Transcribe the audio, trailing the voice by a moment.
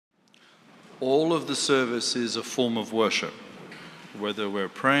all of the service is a form of worship. Whether we're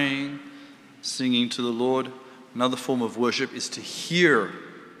praying, singing to the Lord, another form of worship is to hear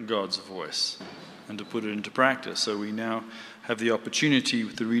God's voice and to put it into practice. So we now have the opportunity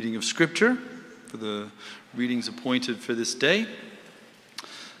with the reading of Scripture, for the readings appointed for this day.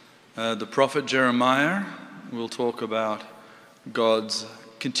 The prophet Jeremiah will talk about God's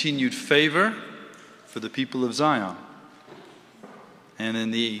continued favor for the people of Zion. And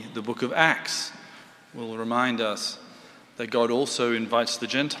in the book of Acts will remind us that God also invites the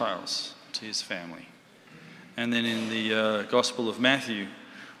Gentiles to his family. And then in the Gospel of Matthew,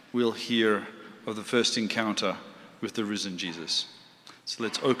 we'll hear of the first encounter with the risen Jesus. So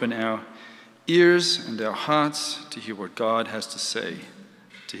let's open our ears and our hearts to hear what God has to say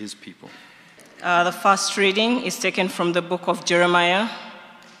to his people. The first reading is taken from the book of Jeremiah,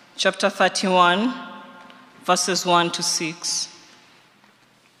 chapter 31, verses 1 to 6.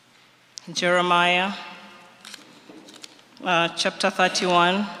 Jeremiah, chapter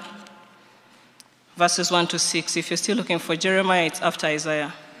 31, verses 1 to 6. If you're still looking for Jeremiah, it's after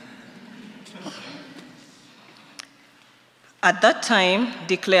Isaiah. At that time,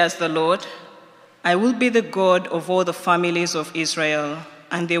 declares the Lord, I will be the God of all the families of Israel,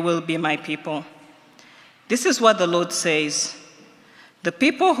 and they will be my people. This is what the Lord says. The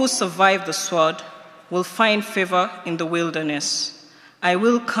people who survive the sword will find favor in the wilderness. I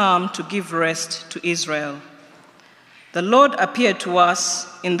will come to give rest to Israel. The Lord appeared to us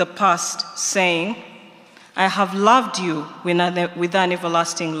in the past, saying, I have loved you with an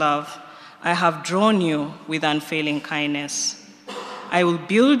everlasting love. I have drawn you with unfailing kindness. I will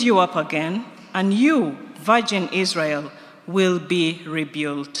build you up again, and you, virgin Israel, will be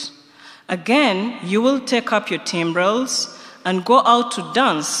rebuilt. Again, you will take up your timbrels and go out to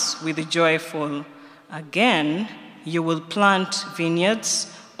dance with the joyful. Again, you will plant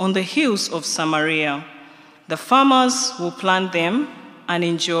vineyards on the hills of Samaria. The farmers will plant them and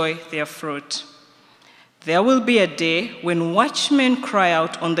enjoy their fruit. There will be a day when watchmen cry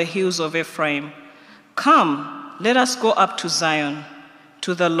out on the hills of Ephraim, come, let us go up to Zion,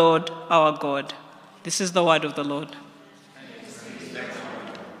 to the Lord our God. This is the word of the Lord.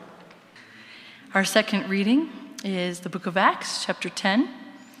 Our second reading is the book of Acts, chapter 10,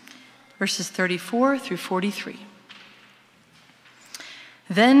 verses 34 through 43.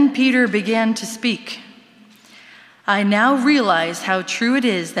 Then Peter began to speak. I now realize how true it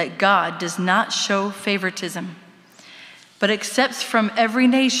is that God does not show favoritism, but accepts from every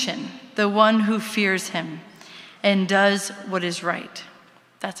nation the one who fears him and does what is right.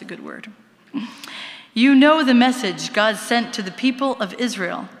 That's a good word. You know the message God sent to the people of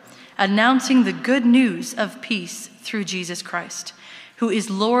Israel, announcing the good news of peace through Jesus Christ, who is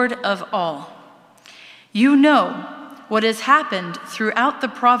Lord of all. You know what has happened throughout the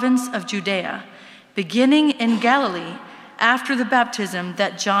province of Judea, beginning in Galilee after the baptism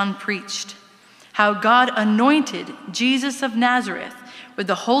that John preached, how God anointed Jesus of Nazareth with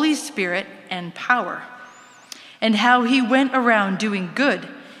the Holy Spirit and power, and how he went around doing good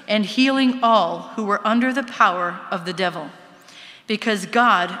and healing all who were under the power of the devil, because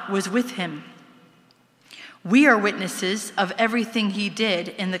God was with him. We are witnesses of everything he did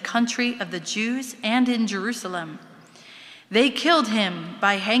in the country of the Jews and in Jerusalem. They killed him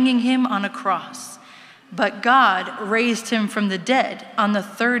by hanging him on a cross, but God raised him from the dead on the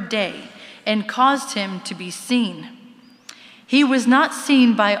third day and caused him to be seen. He was not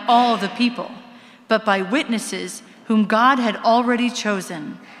seen by all the people, but by witnesses whom God had already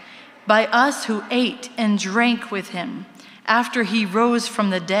chosen, by us who ate and drank with him after he rose from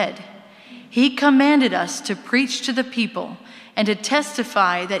the dead. He commanded us to preach to the people and to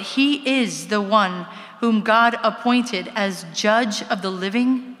testify that he is the one whom God appointed as judge of the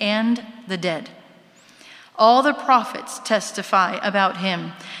living and the dead. All the prophets testify about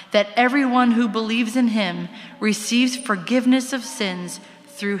him, that everyone who believes in him receives forgiveness of sins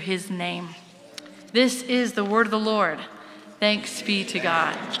through his name. This is the word of the Lord. Thanks be to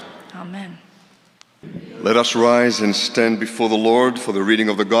God. Amen. Let us rise and stand before the Lord for the reading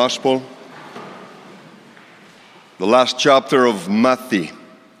of the gospel. The last chapter of Matthew.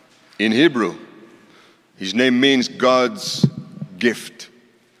 In Hebrew, his name means God's gift.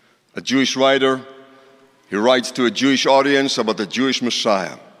 A Jewish writer, he writes to a Jewish audience about the Jewish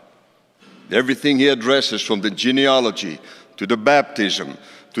Messiah. Everything he addresses, from the genealogy to the baptism,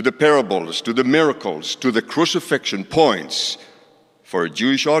 to the parables, to the miracles, to the crucifixion, points for a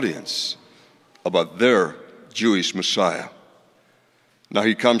Jewish audience about their Jewish Messiah. Now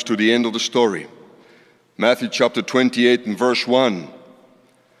he comes to the end of the story. Matthew chapter 28 and verse 1.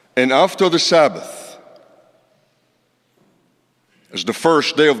 And after the Sabbath, As the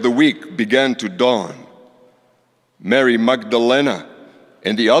first day of the week began to dawn, Mary Magdalene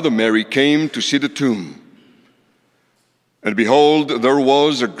and the other Mary came to see the tomb. And behold, there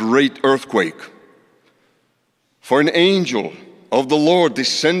was a great earthquake. For an angel of the Lord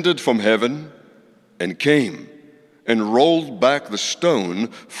descended from heaven and came and rolled back the stone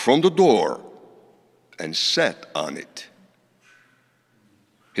from the door and sat on it.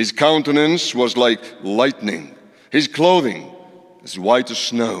 His countenance was like lightning, his clothing as white as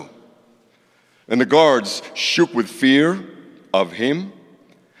snow. And the guards shook with fear of him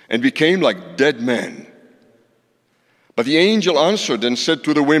and became like dead men. But the angel answered and said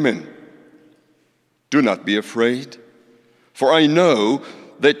to the women, "Do not be afraid, for I know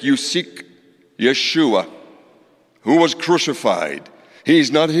that you seek Yeshua, who was crucified. He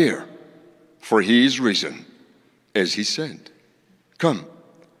is not here, for he is risen, as he said. Come,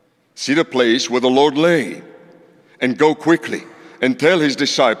 see the place where the Lord lay, and go quickly and tell his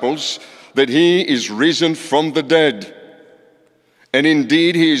disciples that he is risen from the dead. And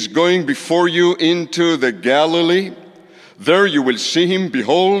indeed, he is going before you into the Galilee. There you will see him.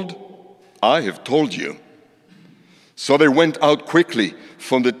 Behold, I have told you." So they went out quickly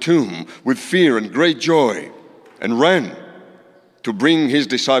from the tomb with fear and great joy and ran to bring his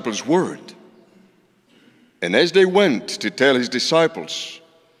disciples word. And as they went to tell his disciples,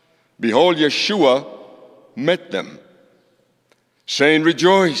 behold, Yeshua met them, saying,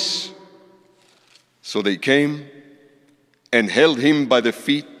 "Rejoice." So they came and held him by the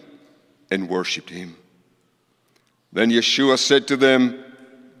feet and worshipped him. Then Yeshua said to them,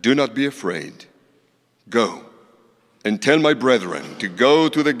 "Do not be afraid. Go and tell my brethren to go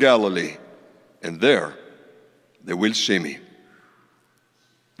to the Galilee, and there they will see me."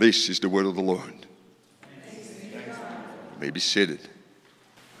 This is the word of the Lord. You may be seated.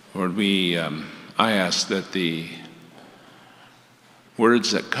 Lord, I ask that the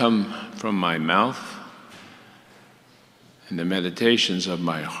words that come from my mouth and the meditations of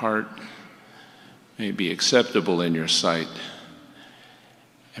my heart may be acceptable in your sight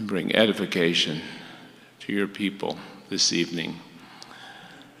and bring edification to your people this evening.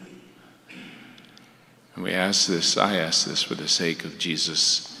 And I ask this for the sake of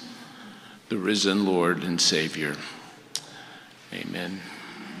Jesus, the risen Lord and Savior. Amen.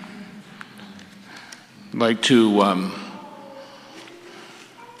 I'd like to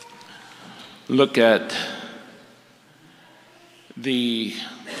look at the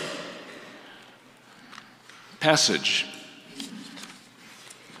passage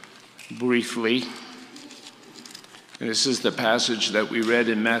briefly. This is the passage that we read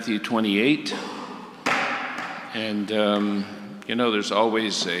in Matthew 28. And, there's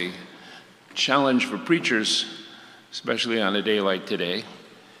always a challenge for preachers, especially on a day like today.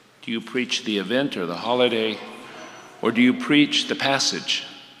 Do you preach the event or the holiday, or do you preach the passage?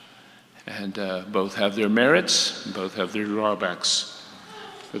 And both have their merits, and both have their drawbacks.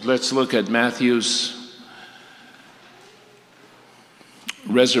 But let's look at Matthew's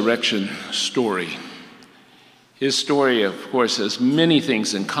resurrection story. His story, of course, has many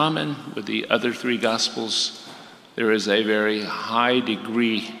things in common with the other three Gospels. There is a very high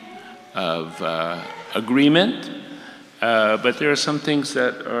degree of agreement, but there are some things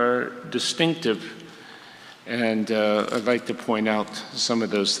that are distinctive. And I'd like to point out some of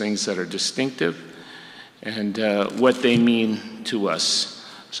those things that are distinctive and what they mean to us.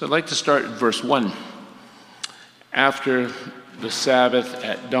 So I'd like to start at verse 1. After the Sabbath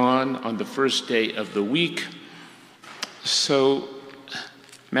at dawn on the first day of the week. So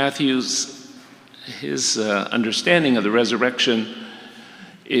his understanding of the resurrection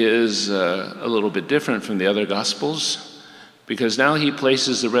is a little bit different from the other Gospels, because now he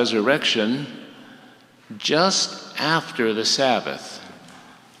places the resurrection just after the Sabbath,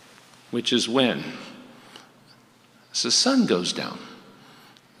 which is when? As the sun goes down.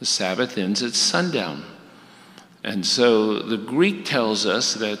 The Sabbath ends at sundown. And so the Greek tells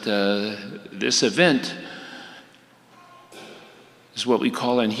us that this event is what we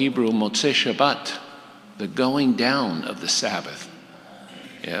call in Hebrew Motzei Shabbat, the going down of the Sabbath.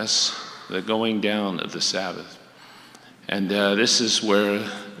 Yes, the going down of the Sabbath. And this is where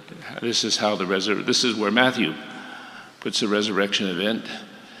Matthew puts the resurrection event.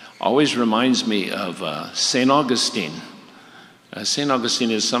 Always reminds me of St. Augustine. St.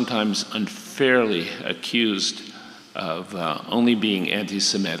 Augustine is sometimes unfairly accused of only being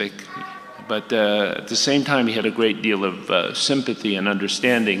anti-Semitic, but at the same time he had a great deal of sympathy and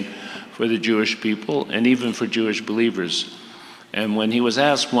understanding for the Jewish people and even for Jewish believers. And when he was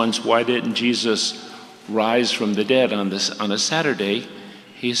asked once, why didn't Jesus rise from the dead on a Saturday,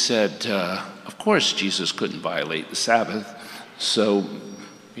 he said, of course Jesus couldn't violate the Sabbath. So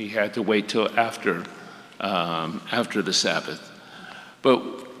he had to wait till after the Sabbath. But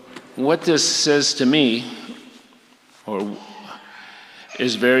what this says to me,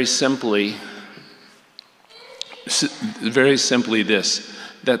 is very simply this,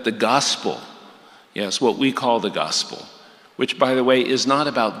 that the gospel, yes, what we call the gospel, which, by the way, is not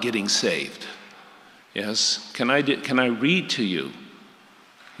about getting saved. Yes, can I read to you,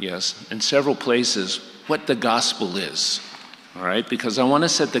 yes, in several places, what the gospel is, all right? Because I want to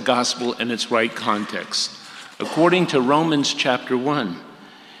set the gospel in its right context. According to Romans chapter 1,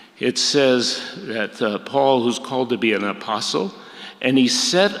 it says that Paul, who's called to be an apostle, and he's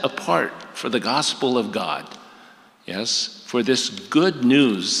set apart for the gospel of God, yes, for this good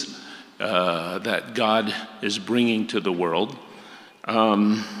news that God is bringing to the world.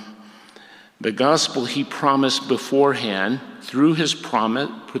 The gospel he promised beforehand through his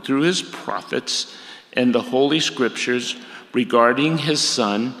prophets and the Holy Scriptures regarding his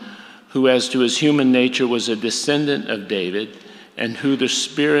Son, who as to his human nature was a descendant of David, and who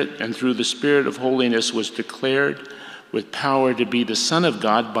through the Spirit of holiness was declared with power to be the Son of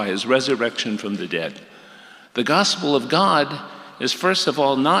God by his resurrection from the dead. The gospel of God is, first of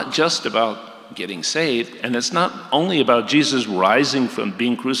all, not just about getting saved, and it's not only about Jesus rising from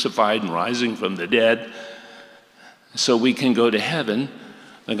being crucified and rising from the dead so we can go to heaven.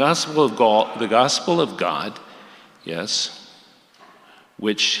 The gospel of God, yes,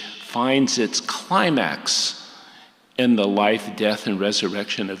 which finds its climax in the life, death, and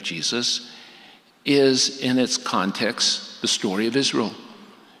resurrection of Jesus, is in its context the story of Israel.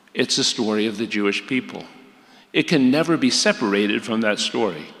 It's the story of the Jewish people. It can never be separated from that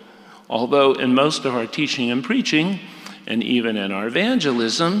story. Although in most of our teaching and preaching, and even in our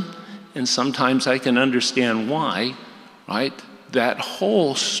evangelism, and sometimes I can understand why, right, that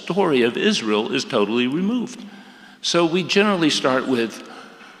whole story of Israel is totally removed. So we generally start with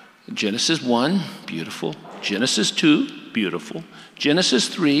Genesis 1, beautiful. Genesis 2, beautiful. Genesis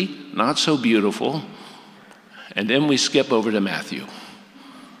 3, not so beautiful. And then we skip over to Matthew.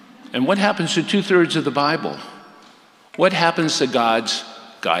 And what happens to 2/3 of the Bible? What happens to God's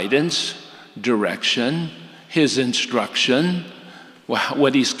guidance, direction, his instruction,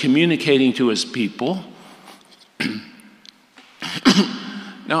 what he's communicating to his people?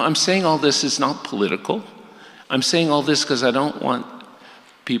 Now, I'm saying all this is not political. I'm saying all this because I don't want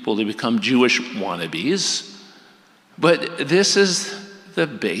people to become Jewish wannabes. But this is the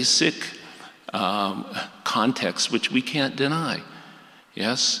basic context which we can't deny.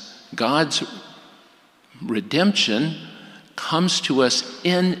 Yes, God's redemption comes to us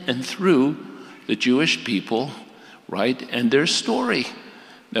in and through the Jewish people, right, and their story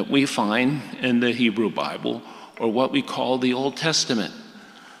that we find in the Hebrew Bible, or what we call the Old Testament.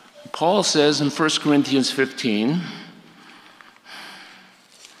 Paul says in 1 Corinthians 15,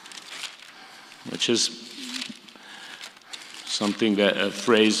 which is a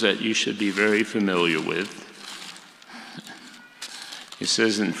phrase that you should be very familiar with. He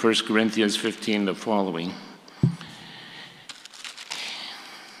says in 1 Corinthians 15 the following.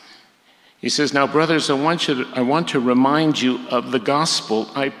 He says, "Now, brothers, I want to remind you of the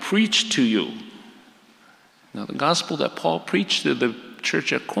gospel I preached to you." Now, the gospel that Paul preached to the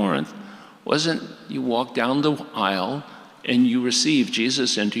church at Corinth wasn't you walk down the aisle and you receive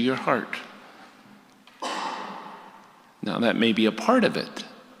Jesus into your heart. Now, that may be a part of it,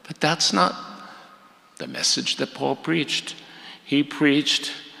 but that's not the message that Paul preached. He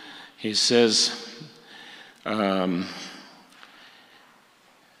preached, he says,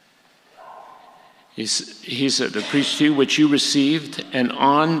 he said, "To preach to you which you received and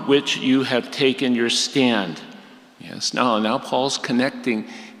on which you have taken your stand." Yes, now Paul's connecting.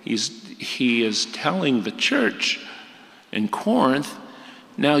 He is telling the church in Corinth,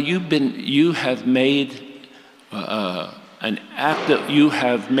 now you have made an act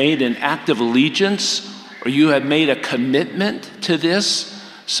of allegiance, or you have made a commitment to this.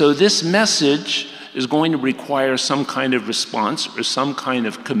 So this message is going to require some kind of response, or some kind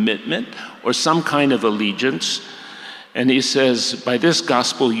of commitment, or some kind of allegiance. And he says, "By this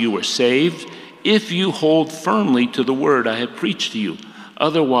gospel you were saved, if you hold firmly to the word I have preached to you.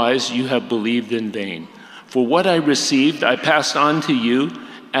 Otherwise you have believed in vain. For what I received I passed on to you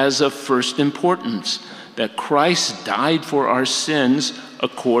as of first importance, that Christ died for our sins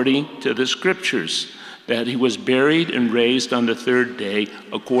according to the Scriptures, that he was buried and raised on the third day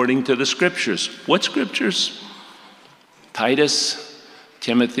according to the Scriptures." What Scriptures? Titus,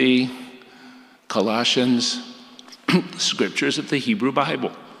 Timothy, Colossians, Scriptures of the Hebrew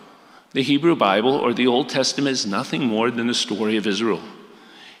Bible. The Hebrew Bible, or the Old Testament, is nothing more than the story of Israel.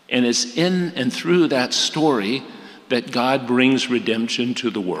 And it's in and through that story that God brings redemption to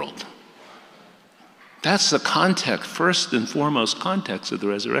the world. That's the context, first and foremost context of the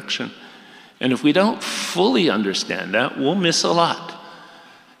resurrection. And if we don't fully understand that, we'll miss a lot.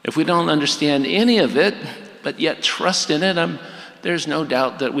 If we don't understand any of it, but yet trust in it, there's no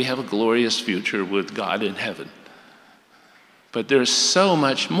doubt that we have a glorious future with God in heaven. But there's so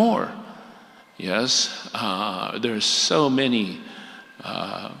much more. Yes, there's so many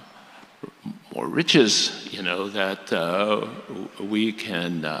more riches, that we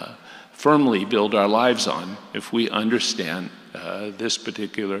can firmly build our lives on if we understand this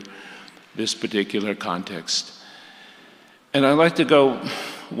particular context. And I'd like to go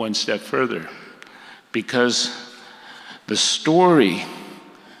one step further, because the story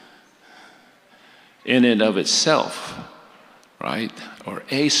in and of itself, right, or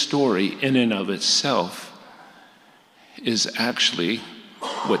a story in and of itself, is actually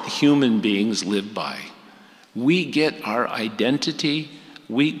what human beings live by. We get our identity,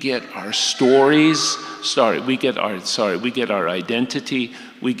 we get our stories, we get our identity,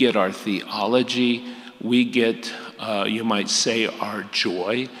 we get our theology, we get, you might say, our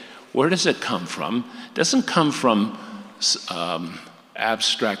joy. Where does it come from? It doesn't come from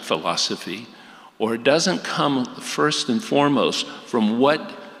abstract philosophy, or it doesn't come first and foremost from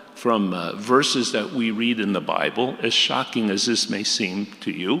verses that we read in the Bible, as shocking as this may seem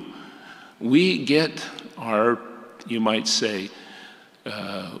to you. We get our, you might say,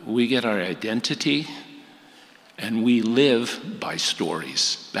 we get our identity, and we live by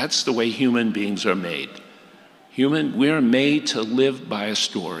stories. That's the way human beings are made. We're made to live by a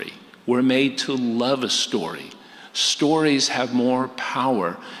story. We're made to love a story. Stories have more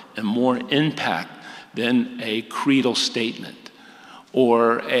power and more impact than a creedal statement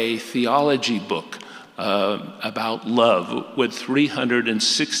or a theology book about love with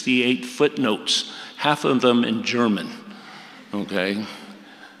 368 footnotes, half of them in German, okay?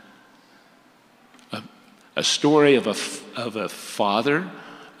 A story of a father,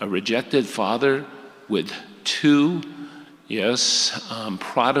 a rejected father with two,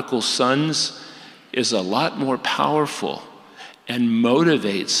 prodigal sons, is a lot more powerful and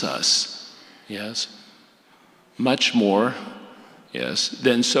motivates us, much more,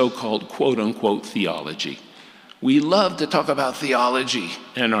 than so-called quote-unquote theology. We love to talk about theology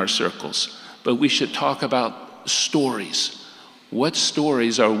in our circles, but we should talk about stories. What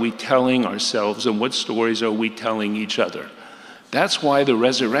stories are we telling ourselves, and what stories are we telling each other? That's why the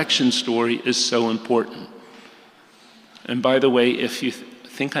resurrection story is so important. And by the way, if you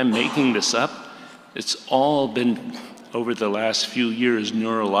think I'm making this up, it's all been, over the last few years,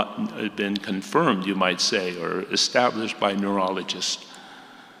 been confirmed, you might say, or established by neurologists.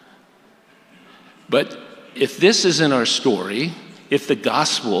 But if this isn't our story, if the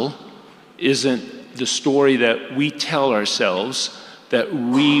gospel isn't the story that we tell ourselves, that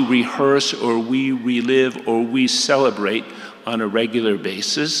we rehearse or we relive or we celebrate on a regular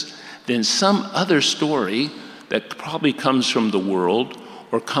basis, then some other story that probably comes from the world,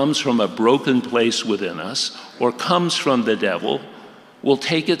 or comes from a broken place within us, or comes from the devil, will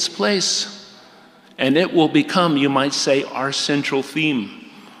take its place. And it will become, you might say, our central theme,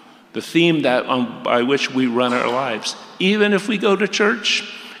 the theme that by which we run our lives, even if we go to church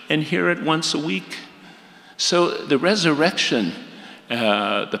and hear it once a week. So the resurrection,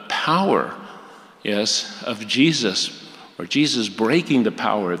 the power, of Jesus, or Jesus breaking the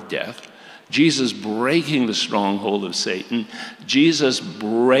power of death, Jesus breaking the stronghold of Satan, Jesus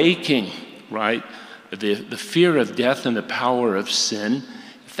breaking, right, the fear of death and the power of sin.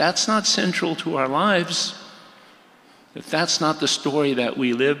 If that's not central to our lives, if that's not the story that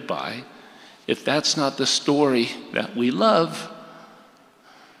we live by, if that's not the story that we love,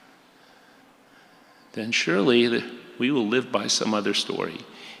 then surely we will live by some other story.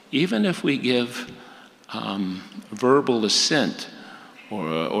 Even if we give verbal assent,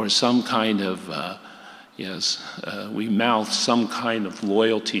 or some kind of, we mouth some kind of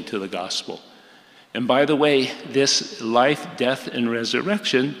loyalty to the gospel. And by the way, this life, death, and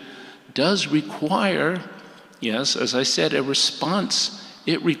resurrection does require, as I said, a response.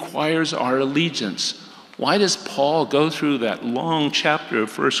 It requires our allegiance. Why does Paul go through that long chapter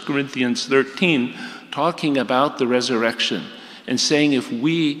of 1 Corinthians 13 talking about the resurrection and saying if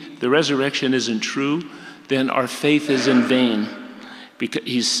the resurrection isn't true, then our faith is in vain? Because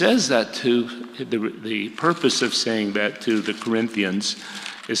he says that the purpose of saying that to the Corinthians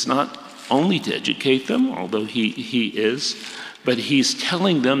is not only to educate them, although he is, but he's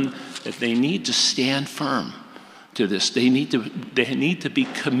telling them that they need to stand firm to this. They need to be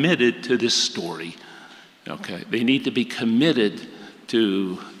committed to this story. Okay, they need to be committed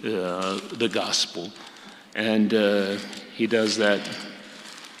to the gospel. And he does that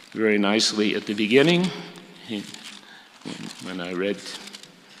very nicely at the beginning. When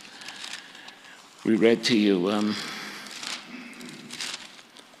we read to you,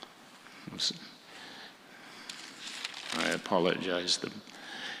 I apologize. It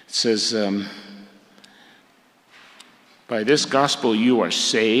says, by this gospel you are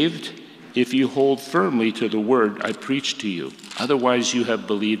saved if you hold firmly to the word I preached to you. Otherwise you have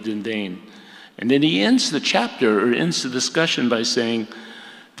believed in vain. And then he ends the chapter, or ends the discussion by saying,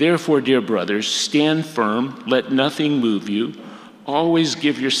 therefore, dear brothers, stand firm, let nothing move you. Always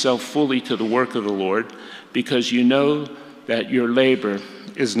give yourself fully to the work of the Lord, because you know that your labor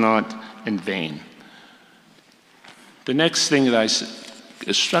is not in vain. The next thing that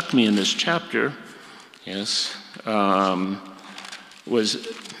struck me in this chapter, was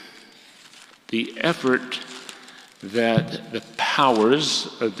the effort that the powers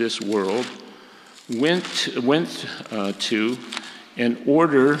of this world went to in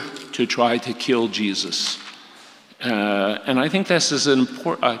order to try to kill Jesus. And I think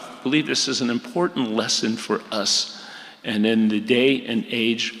I believe this is an important lesson for us and in the day and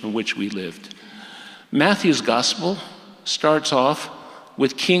age in which we lived. Matthew's gospel starts off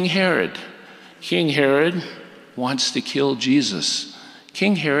with King Herod. King Herod wants to kill Jesus.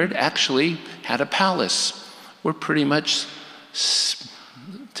 King Herod actually had a palace. We're pretty much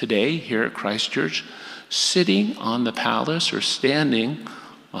today here at Christ Church sitting on the palace or standing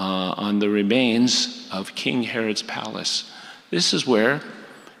on the remains of King Herod's palace. This is where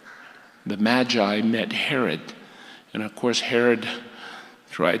the Magi met Herod. And of course, Herod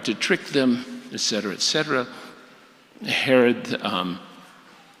tried to trick them, etc., etc. Herod,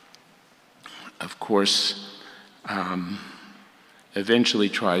 of course, eventually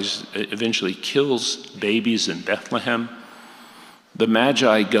kills babies in Bethlehem. The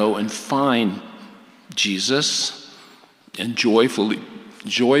Magi go and find Jesus and joyfully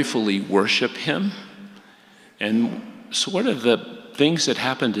worship him. And sort of the things that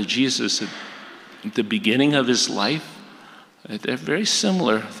happened to Jesus at the beginning of his life, they're very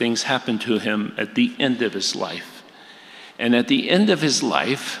similar things happened to him at the end of his life. And at the end of his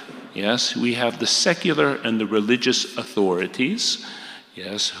life, yes, we have the secular and the religious authorities,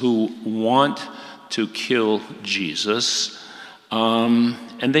 yes, who want to kill Jesus, and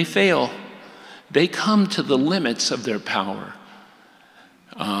they fail. They come to the limits of their power.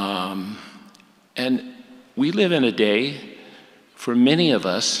 And we live in a day, for many of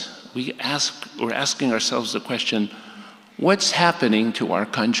us, we're asking ourselves the question, what's happening to our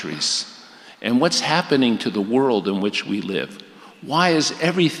countries? And what's happening to the world in which we live? Why is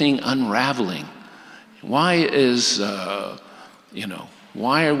everything unraveling? Why is,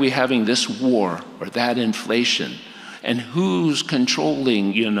 why are we having this war or that inflation? And who's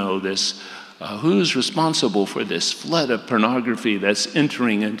controlling, this? Who's responsible for this flood of pornography that's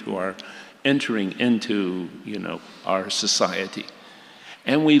entering into our society?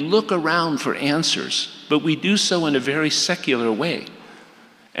 And we look around for answers, but we do so in a very secular way.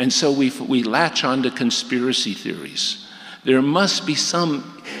 And so we latch on to conspiracy theories. There must be some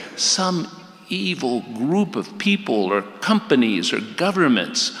evil group of people or companies or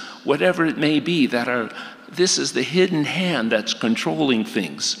governments, whatever it may be, this is the hidden hand that's controlling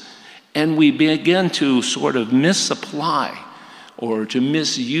things. And we begin to sort of misapply or to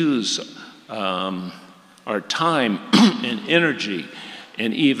misuse our time and energy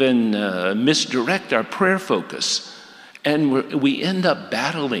and even misdirect our prayer focus. And we end up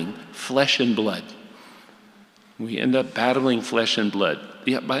battling flesh and blood. We end up battling flesh and blood.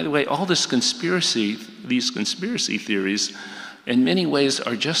 Yeah, by the way, all these conspiracy theories, in many ways,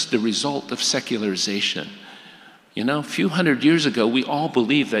 are just the result of secularization. A few hundred years ago, we all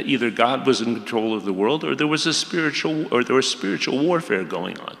believed that either God was in control of the world or there was spiritual warfare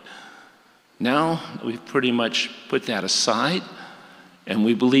going on. Now, we've pretty much put that aside, and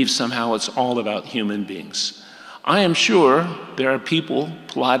we believe somehow it's all about human beings. I am sure there are people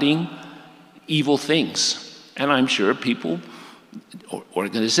plotting evil things. And I'm sure people, or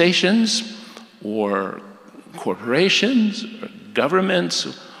organizations, or corporations, or governments,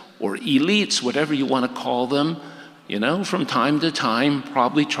 or elites, whatever you want to call them, from time to time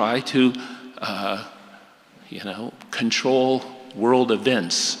probably try to, control world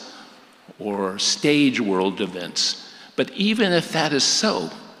events or stage world events. But even if that is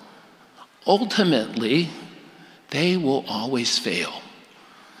so, ultimately, they will always fail.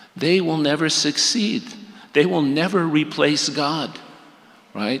 They will never succeed. They will never replace God,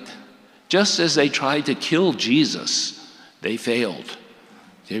 right? Just as they tried to kill Jesus, they failed.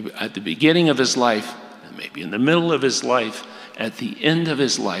 At the beginning of his life, and maybe in the middle of his life, at the end of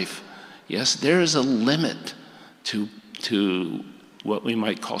his life, Yes, there is a limit to what we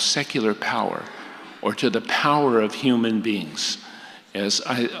might call secular power, or to the power of human beings. Yes,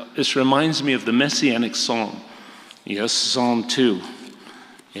 this reminds me of the Messianic Psalm. Yes, Psalm 2.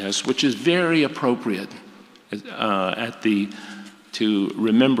 Yes, which is very appropriate to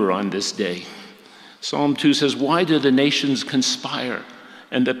remember on this day. Psalm 2 says, "Why do the nations conspire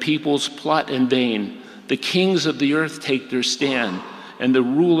and the peoples plot in vain? The kings of the earth take their stand, and the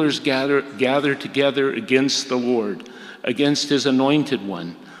rulers gather together against the Lord, against his anointed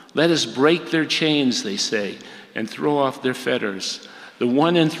one. Let us break their chains," they say, "and throw off their fetters. The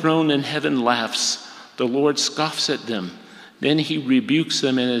one enthroned in heaven laughs. The Lord scoffs at them. Then he rebukes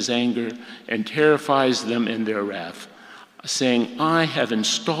them in his anger and terrifies them in their wrath, saying, I have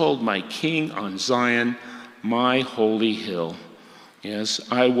installed my king on Zion, my holy hill. Yes,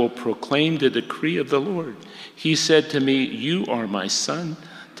 I will proclaim the decree of the Lord. He said to me, you are my son.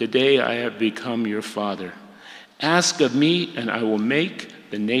 Today I have become your father. Ask of me, and I will make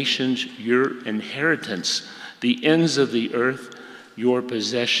the nations your inheritance, the ends of the earth your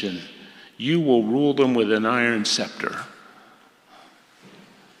possession. You will rule them with an iron scepter.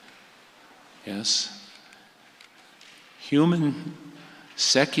 Yes. Human,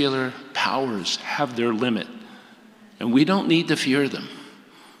 secular powers have their limit, and we don't need to fear them.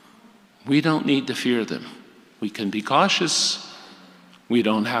 We don't need to fear them. We can be cautious. We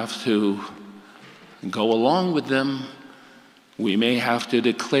don't have to go along with them. We may have to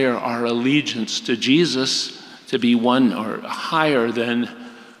declare our allegiance to Jesus to be one or higher than,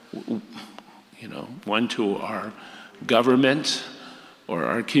 one to our government or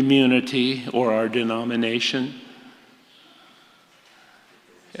our community or our denomination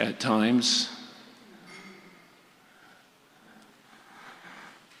at times.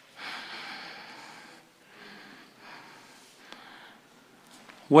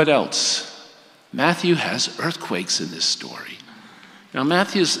 What else? Matthew has earthquakes in this story. Now,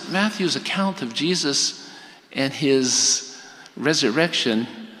 Matthew's account of Jesus and his resurrection,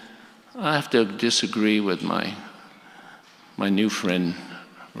 I have to disagree with my new friend,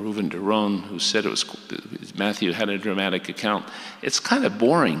 Reuven Daron, who said Matthew had a dramatic account. It's kind of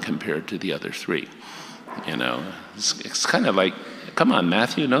boring compared to the other three. It's kind of like, come on,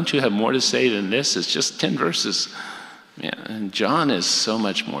 Matthew, don't you have more to say than this? It's just 10 verses. Yeah, and John is so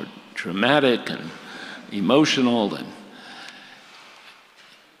much more dramatic and emotional.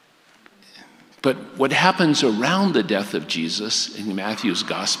 But what happens around the death of Jesus in Matthew's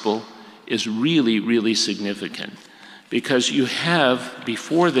gospel is really, really significant. Because you have,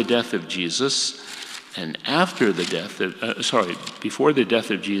 before the death of Jesus and after the death of, before the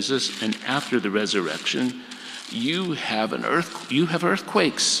death of Jesus and after the resurrection, you have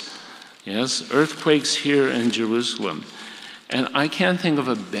earthquakes. Yes, earthquakes here in Jerusalem. And I can't think of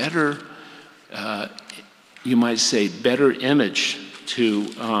a better, you might say, better image to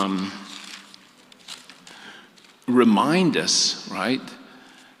remind us, right?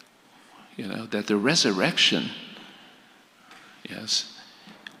 That the resurrection, yes,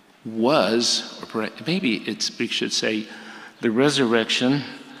 was, or maybe we should say, the resurrection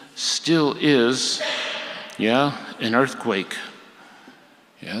still is, an earthquake.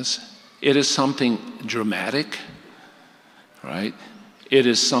 Yes. It is something dramatic, right? It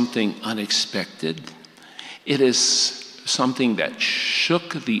is something unexpected. It is something that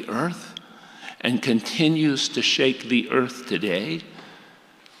shook the earth and continues to shake the earth today.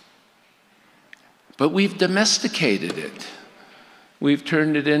 But we've domesticated it. We've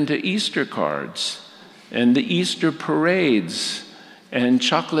turned it into Easter cards and the Easter parades and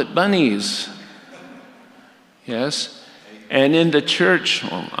chocolate bunnies. Yes? And in the church,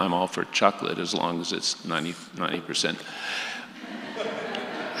 well, I'm all for chocolate as long as it's 90%.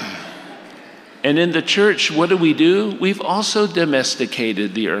 And in the church, what do? We've also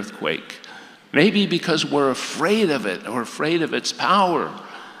domesticated the earthquake. Maybe because we're afraid of it or afraid of its power.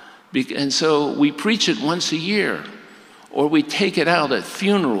 And so we preach it once a year, or we take it out at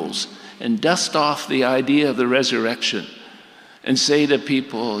funerals and dust off the idea of the resurrection and say to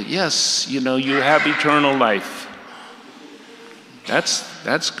people, yes, you have eternal life.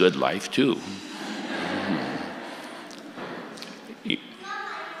 That's good life too.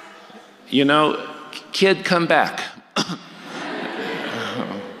 Kid, come back.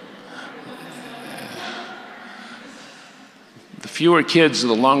 The fewer kids,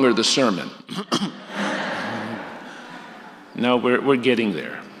 the longer the sermon. No, we're getting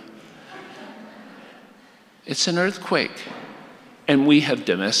there. It's an earthquake, and we have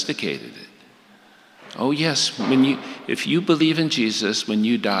domesticated it. Oh yes, if you believe in Jesus, when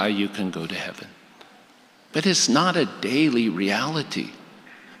you die, you can go to heaven. But it's not a daily reality.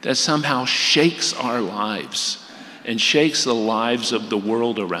 that somehow shakes our lives and shakes the lives of the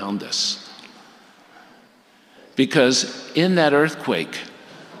world around us. Because in that earthquake,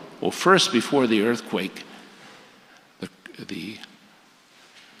 well, first before the earthquake, the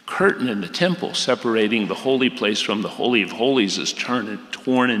curtain in the temple separating the holy place from the Holy of Holies is torn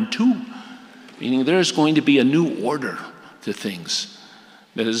in two, meaning there's going to be a new order to things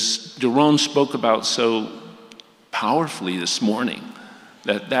that, as Jerome spoke about so powerfully this morning,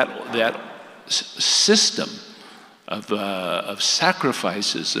 that system of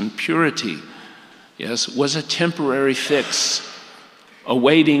sacrifices and purity, yes, was a temporary fix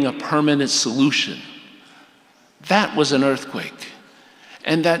awaiting a permanent solution. That was an earthquake.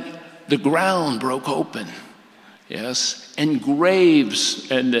 And that the ground broke open, yes, and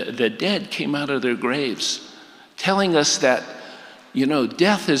graves, and the dead came out of their graves, telling us that,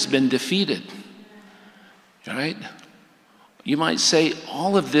 death has been defeated, right? You might say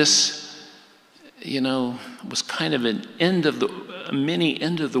all of this, was kind of a mini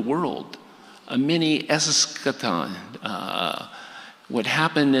end of the world, a mini eschaton. What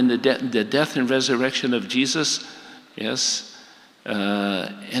happened in the death and resurrection of Jesus, yes,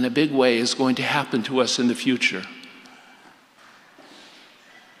 in a big way is going to happen to us in the future.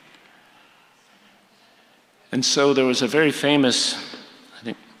 And so there was a very famous, I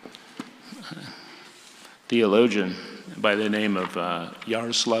think, theologian by the name of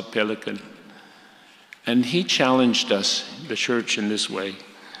Jaroslav Pileggi, and he challenged us, the church, in this way.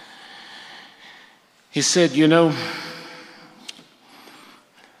 He said, the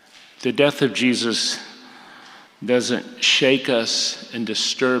death of Jesus doesn't shake us and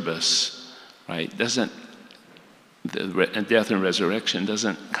disturb us, right? The death and resurrection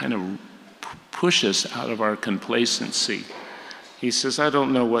doesn't kind of push us out of our complacency. He says, I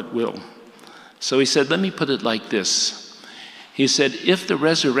don't know what will. So he said, let me put it like this. He said, if the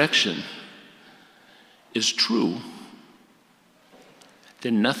resurrection is true,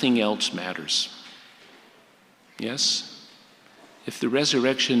 then nothing else matters. Yes? If the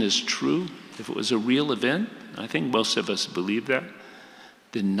resurrection is true, if it was a real event, I think most of us believe that,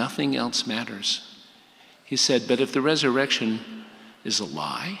 then nothing else matters. He said, but if the resurrection is a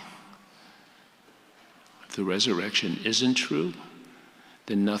lie, if the resurrection isn't true,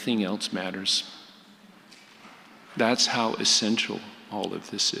 then nothing else matters. That's how essential all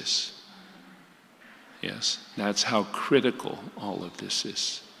of this is. Yes, that's how critical all of this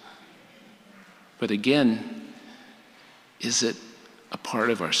is. But again, is it a part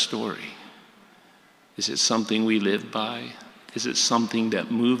of our story? Is it something we live by? Is it something that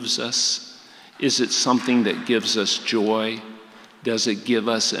moves us? Is it something that gives us joy? Does it give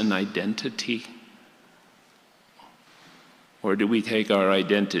us an identity? Or do we take our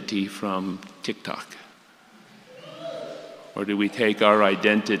identity from TikTok? Or do we take our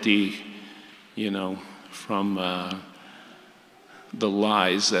identity, from the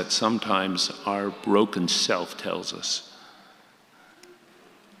lies that sometimes our broken self tells us?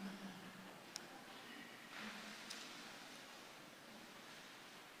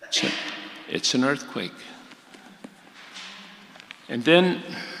 It's an earthquake. And then,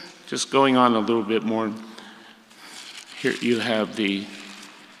 just going on a little bit more, here you have the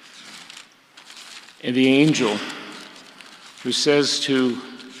angel who says to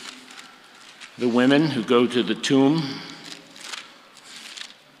the women who go to the tomb,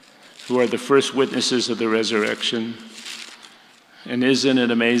 who are the first witnesses of the resurrection. And isn't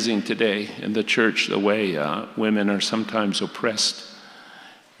it amazing today in the church the way women are sometimes oppressed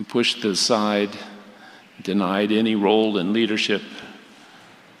and pushed aside, denied any role in leadership?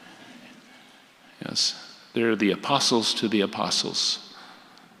 Yes, they're the apostles to the apostles.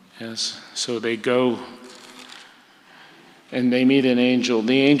 Yes, so they go and they meet an angel.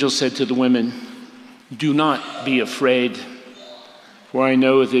 The angel said to the women, "Do not be afraid, for I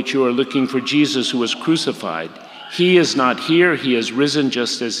know that you are looking for Jesus who was crucified. He is not here, he has risen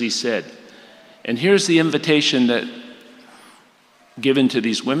just as he said." And here's the invitation that given to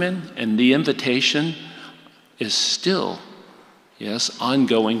these women, and the invitation is still, yes,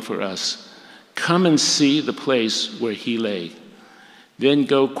 ongoing for us. Come and see the place where he lay. Then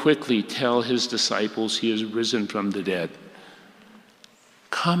go quickly tell his disciples he is risen from the dead.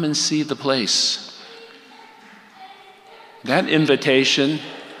 Come and see the place. That invitation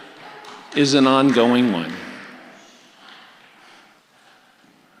is an ongoing one.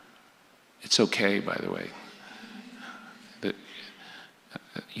 It's okay, by the way. But,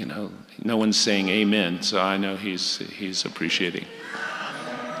 no one's saying amen, so I know he's appreciating.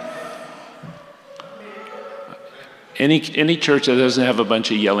 Any church that doesn't have a bunch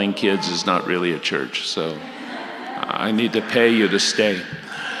of yelling kids is not really a church, so I need to pay you to stay.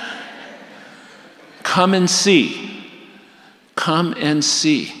 Come and see. Come and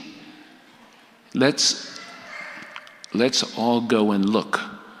see. Let's all go and look.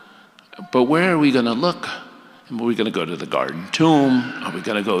 But where are we going to look? Are we going to go to the Garden Tomb? Are we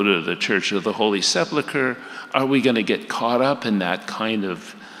going to go to the Church of the Holy Sepulchre? Are we going to get caught up in that kind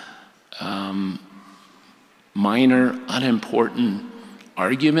of minor, unimportant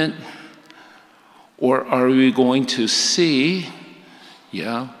argument? Or are we going to see,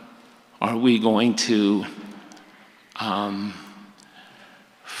 are we going to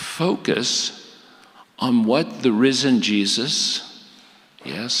focus on what the risen Jesus,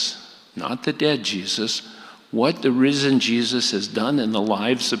 yes, not the dead Jesus, what the risen Jesus has done in the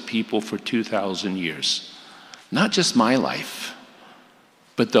lives of people for 2,000 years? Not just my life,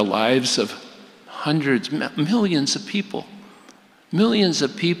 but the lives of hundreds, millions of people. Millions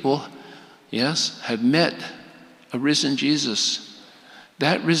of people, yes, have met a risen Jesus.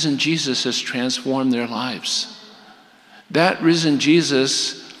 That risen Jesus has transformed their lives. That risen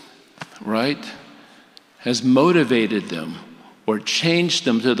Jesus, right, has motivated them or changed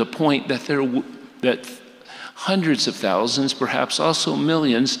them to the point that hundreds of thousands, perhaps also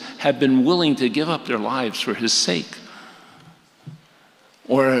millions, have been willing to give up their lives for his sake,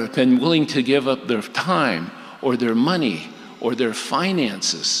 or have been willing to give up their time or their money or their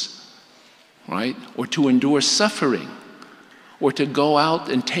finances, right? Or to endure suffering, or to go out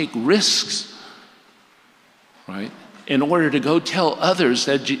and take risks, right? In order to go tell others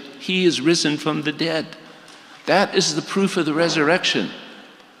that he is risen from the dead. That is the proof of the resurrection.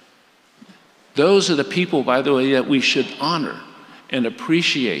 Those are the people, by the way, that we should honor and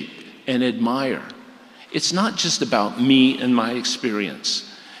appreciate and admire. It's not just about me and my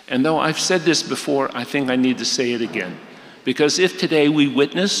experience. And though I've said this before, I think I need to say it again. Because if today we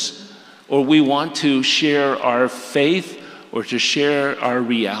witness or we want to share our faith or to share our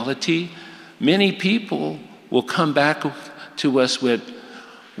reality, many people will come back to us with,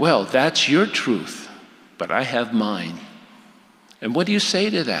 well, that's your truth, but I have mine. And what do you say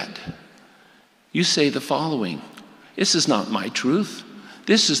to that? You say the following: this is not my truth.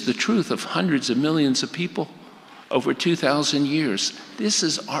 This is the truth of hundreds of millions of people over 2,000 years. This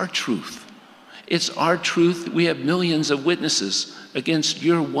is our truth. It's our truth. We have millions of witnesses against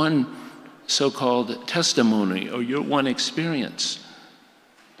your one so-called testimony or your one experience.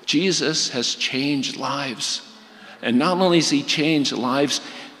 Jesus has changed lives. And not only has he changed lives,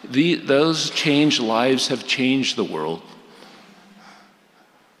 those changed lives have changed the world.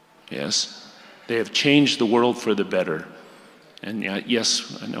 Yes. They have changed the world for the better. And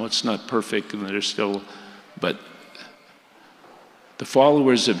yes, I know it's not perfect and there's still, but the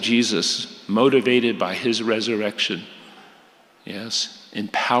followers of Jesus, motivated by his resurrection, yes,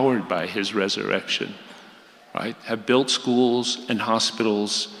 empowered by his resurrection, right, have built schools and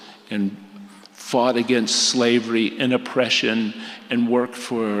hospitals and fought against slavery and oppression and worked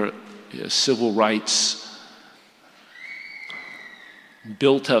for civil rights,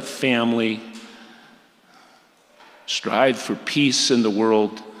 built up family, strive for peace in the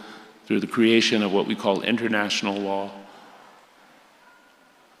world through the creation of what we call international law.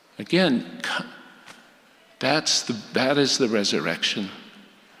 Again, that is the resurrection.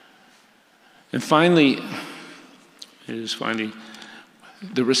 And finally,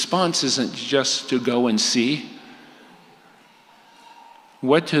 the response isn't just to go and see.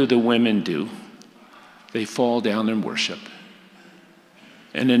 What do the women do? They fall down and worship.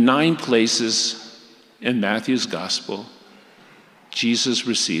 And in 9 places in Matthew's gospel, Jesus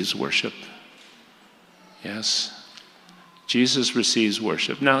receives worship. Yes, Jesus receives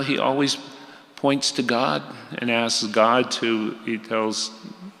worship. Now, he always points to God and asks God to, he tells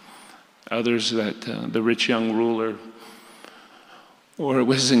others that the rich young ruler, or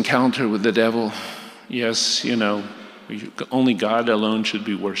his encounter with the devil, yes, only God alone should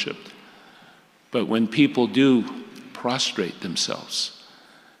be worshiped. But when people do prostrate themselves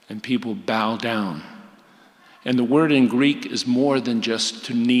and people bow down, and the word in Greek is more than just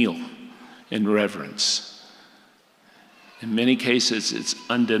to kneel in reverence. In many cases, it's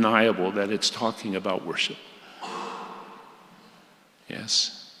undeniable that it's talking about worship.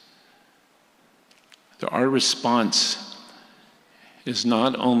 Yes. Our response is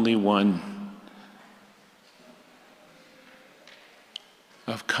not only one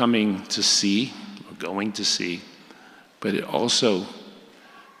of coming to see or going to see, but it also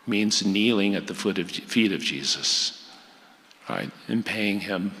means kneeling at the feet of Jesus, right, and paying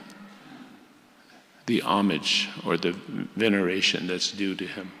him the homage or the veneration that's due to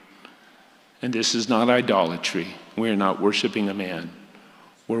him. And this is not idolatry. We're not worshiping a man.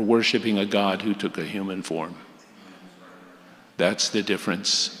 We're worshiping a God who took a human form. That's the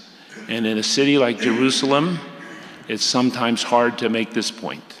difference. And in a city like Jerusalem, it's sometimes hard to make this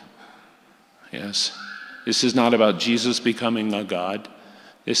point. Yes. This is not about Jesus becoming a God.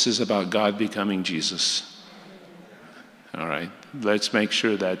 This is about God becoming Jesus. All right. Let's make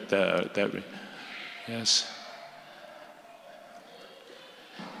sure that yes.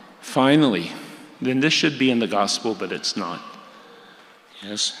 Finally, then this should be in the gospel, but it's not.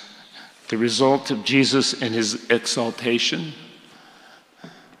 Yes. The result of Jesus and his exaltation.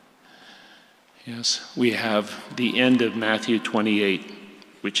 Yes, we have the end of Matthew 28,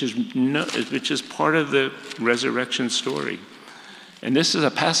 which is part of the resurrection story. And this is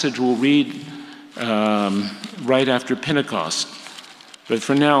a passage we'll read right after Pentecost. But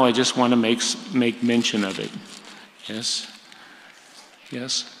for now, I just want to make mention of it. Yes,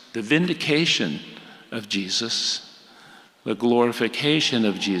 yes. The vindication of Jesus, the glorification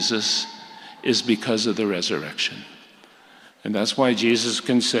of Jesus, is because of the resurrection. And that's why Jesus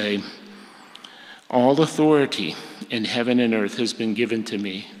can say, all authority in heaven and earth has been given to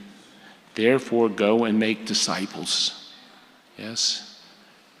me. Therefore, go and make disciples. Yes.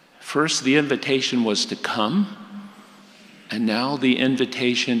 First, the invitation was to come, and now the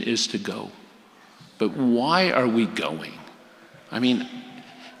invitation is to go. But why are we going? I mean,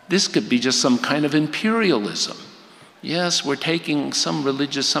 this could be just some kind of imperialism. Yes, we're taking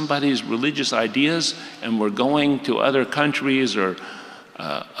somebody's religious ideas, and we're going to other countries or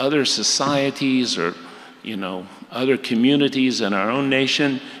other societies or, other communities in our own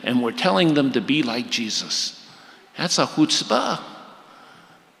nation, and we're telling them to be like Jesus. That's a chutzpah.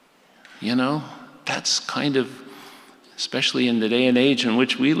 That's kind of, especially in the day and age in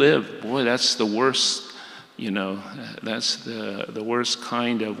which we live, boy, that's the worst, that's the worst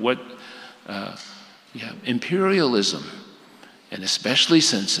kind of imperialism. And especially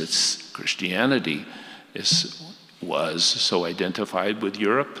since Christianity was so identified with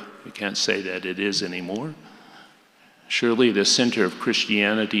Europe. We can't say that it is anymore. Surely the center of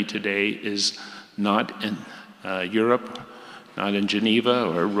Christianity today is not in Europe, not in Geneva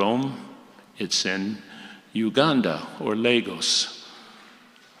or Rome. It's in Uganda or Lagos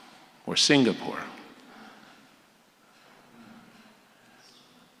or Singapore.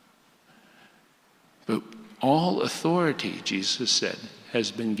 But all authority, Jesus said, has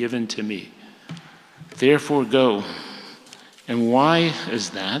been given to me. Therefore, go. And why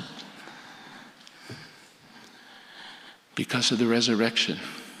is that? Because of the resurrection,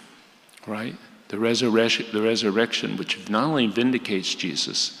 right? The resurrection, which not only vindicates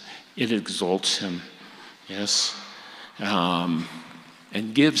Jesus, it exalts him, yes, and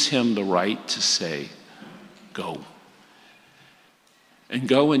gives him the right to say, go. And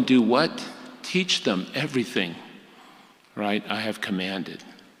go and do what? Teach them everything, right? I have commanded.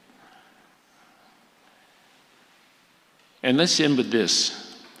 And let's end with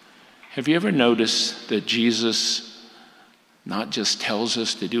this. Have you ever noticed that Jesus not just tells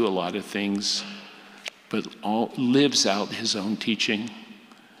us to do a lot of things, but lives out his own teaching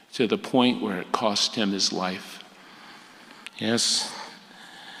to the point where it cost him his life? Yes.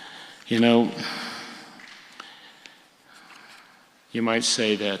 You might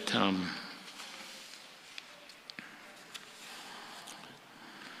say that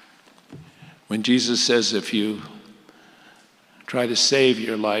when Jesus says, if you try to save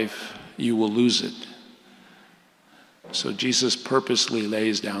your life, you will lose it. So Jesus purposely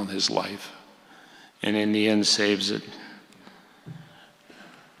lays down his life and in the end saves it.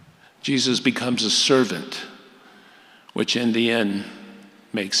 Jesus becomes a servant, which in the end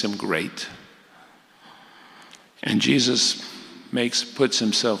makes him great. And Jesus puts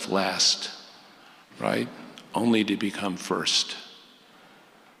himself last, right? Only to become first.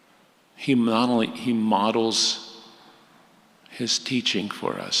 He models his teaching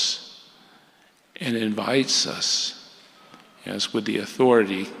for us and invites us, yes, with the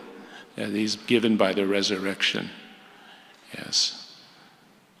authority that he's given by the resurrection, yes,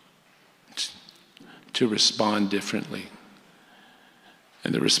 to respond differently.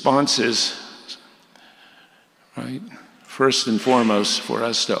 And the response is, right, first and foremost, for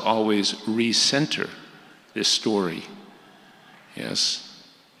us to always recenter this story, yes,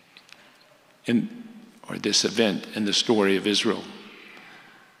 or this event in the story of Israel.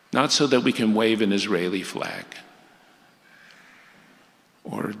 Not so that we can wave an Israeli flag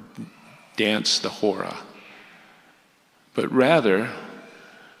or dance the hora, but rather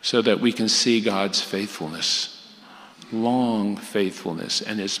so that we can see God's faithfulness, long faithfulness,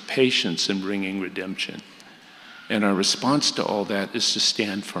 and his patience in bringing redemption. And our response to all that is to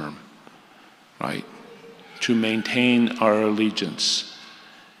stand firm, right? To maintain our allegiance.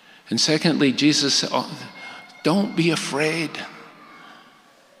 And secondly, Jesus said, don't be afraid.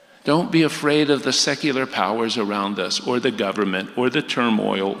 Don't be afraid of the secular powers around us, or the government, or the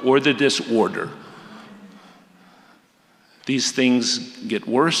turmoil, or the disorder. These things get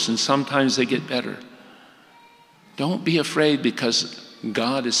worse, and sometimes they get better. Don't be afraid, because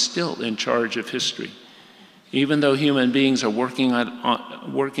God is still in charge of history. Even though human beings are working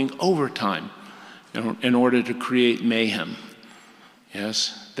overtime in order to create mayhem.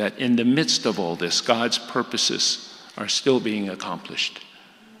 Yes, that in the midst of all this, God's purposes are still being accomplished.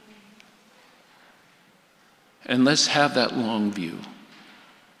 And let's have that long view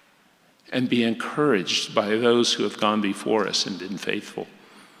and be encouraged by those who have gone before us and been faithful,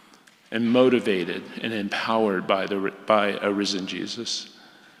 and motivated and empowered by a risen Jesus.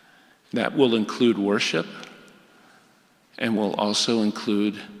 That will include worship, and will also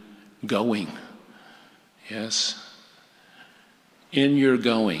include going. Yes. In your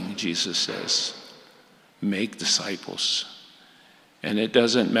going, Jesus says, make disciples. And it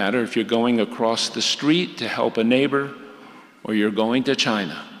doesn't matter if you're going across the street to help a neighbor, or you're going to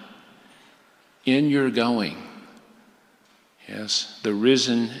China. In your going, yes, the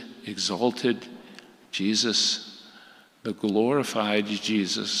risen, exalted Jesus, the glorified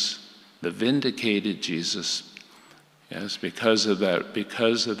Jesus, the vindicated Jesus, yes, because of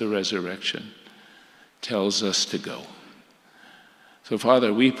the resurrection, tells us to go. So,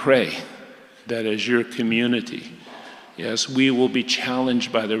 Father, we pray that as your community, yes, we will be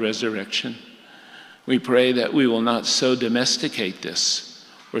challenged by the resurrection. We pray that we will not so domesticate this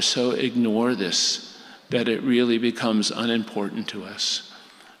or so ignore this that it really becomes unimportant to us.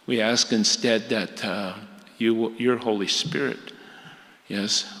 We ask instead that your Holy Spirit,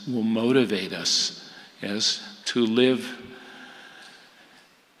 yes, will motivate us, yes, to live,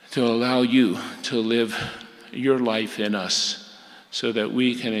 to allow you to live your life in us so that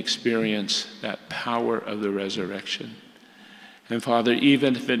we can experience that power of the resurrection. And Father,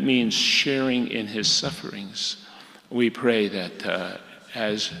 even if it means sharing in his sufferings, we pray that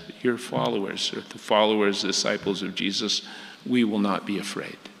as your followers, or the followers, disciples of Jesus, we will not be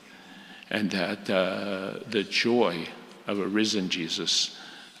afraid. And that the joy of a risen Jesus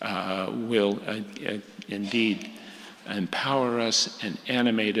will indeed empower us and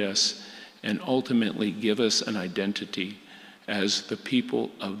animate us and ultimately give us an identity as the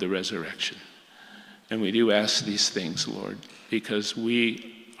people of the resurrection. And we do ask these things, Lord, because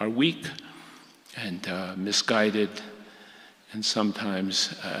we are weak and misguided and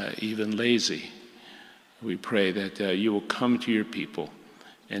sometimes even lazy. We pray that you will come to your people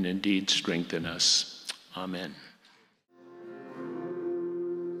and indeed strengthen us. Amen.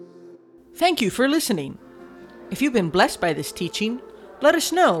 Thank you for listening. If you've been blessed by this teaching, let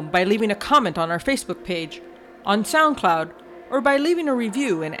us know by leaving a comment on our Facebook page, on SoundCloud, or by leaving a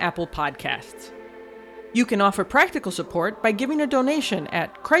review in Apple Podcasts. You can offer practical support by giving a donation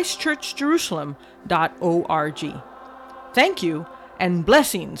at christchurchjerusalem.org. Thank you, and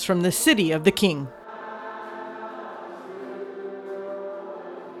blessings from the City of the King.